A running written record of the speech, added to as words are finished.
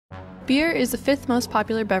Beer is the fifth most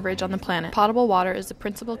popular beverage on the planet. Potable water is the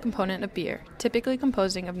principal component of beer, typically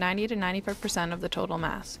composing of 90 to 95% of the total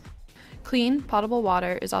mass. Clean, potable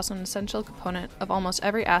water is also an essential component of almost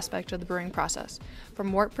every aspect of the brewing process,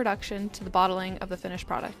 from wort production to the bottling of the finished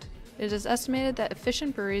product. It is estimated that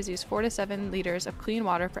efficient breweries use 4 to 7 liters of clean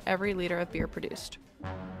water for every liter of beer produced.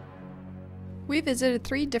 We visited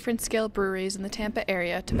 3 different scale breweries in the Tampa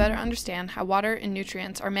area to better understand how water and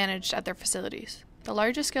nutrients are managed at their facilities. The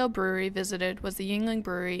largest scale brewery visited was the Yuengling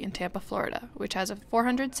Brewery in Tampa, Florida, which has a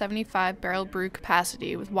 475-barrel brew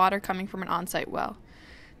capacity with water coming from an on-site well.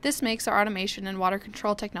 This makes their automation and water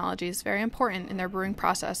control technologies very important in their brewing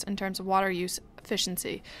process in terms of water use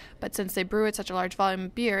efficiency, but since they brew at such a large volume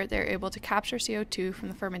of beer, they are able to capture CO2 from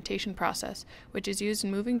the fermentation process, which is used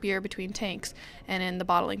in moving beer between tanks and in the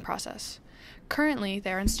bottling process. Currently,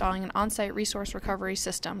 they are installing an on-site resource recovery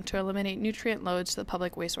system to eliminate nutrient loads to the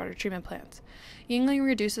public wastewater treatment plants. Yuengling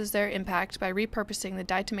reduces their impact by repurposing the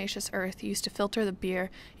diatomaceous earth used to filter the beer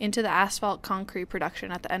into the asphalt concrete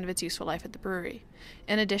production at the end of its useful life at the brewery.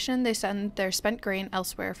 In addition, they send their spent grain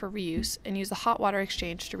elsewhere for reuse and use the hot water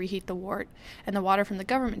exchange to reheat the wort, and the water from the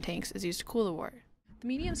government tanks is used to cool the wort. The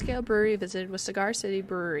medium-scale brewery visited was Cigar City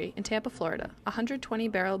Brewing in Tampa, Florida, a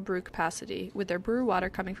 120-barrel brew capacity with their brew water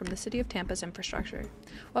coming from the city of Tampa's infrastructure.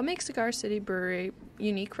 What makes Cigar City Brewery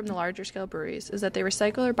unique from the larger-scale breweries is that they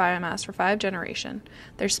recycle their biomass for 5 generations,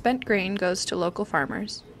 their spent grain goes to local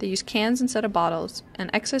farmers, they use cans instead of bottles, and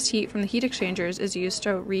excess heat from the heat exchangers is used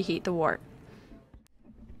to reheat the wort.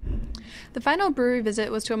 The final brewery visit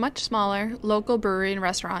was to a much smaller, local brewery and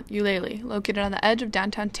restaurant, Ulele, located on the edge of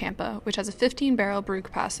downtown Tampa, which has a 15-barrel brew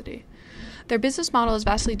capacity. Their business model is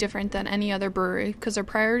vastly different than any other brewery because their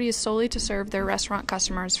priority is solely to serve their restaurant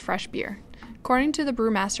customers fresh beer. According to the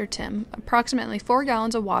brewmaster Tim, approximately 4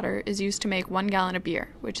 gallons of water is used to make 1 gallon of beer,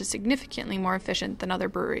 which is significantly more efficient than other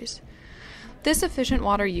breweries. This efficient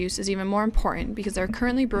water use is even more important because they are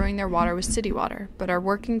currently brewing their water with city water, but are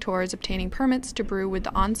working towards obtaining permits to brew with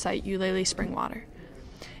the on-site Ulele spring water.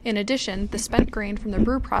 In addition, the spent grain from the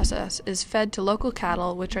brew process is fed to local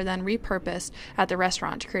cattle, which are then repurposed at the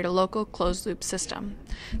restaurant to create a local closed-loop system.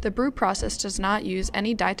 The brew process does not use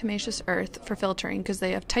any diatomaceous earth for filtering because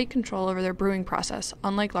they have tight control over their brewing process,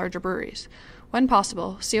 unlike larger breweries. When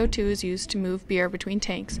possible, CO2 is used to move beer between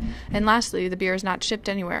tanks, and lastly, the beer is not shipped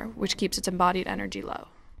anywhere, which keeps its embodied energy low.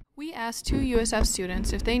 We asked 2 USF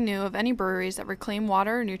students if they knew of any breweries that reclaim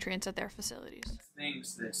water or nutrients at their facilities.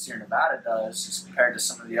 Things that Sierra Nevada does, as compared to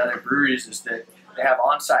some of the other breweries, is that they have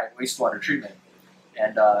on-site wastewater treatment,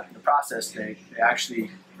 and in the process, they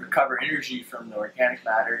actually recover energy from the organic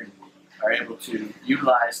matter and are able to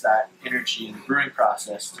utilize that energy in the brewing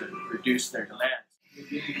process to reduce their demand.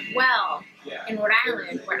 Well, in Rhode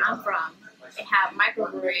Island, where I'm from, they have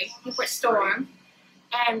microbrewery, Newport Storm,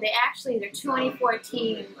 and they actually, their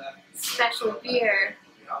 2014 special beer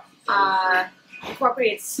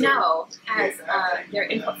incorporated snow as their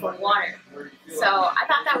input for water. So I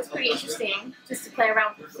thought that was pretty interesting, just to play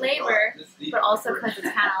around with the flavor, but also because it's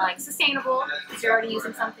kind of like sustainable, because you're already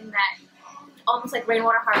using something that, almost like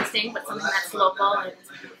rainwater harvesting, but something that's local and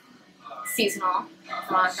seasonal.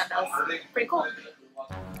 So I thought that was pretty cool.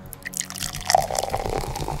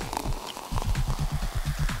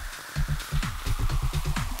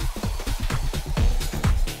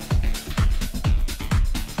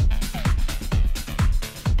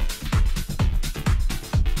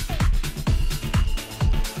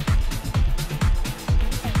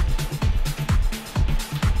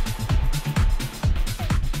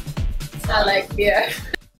 I like beer.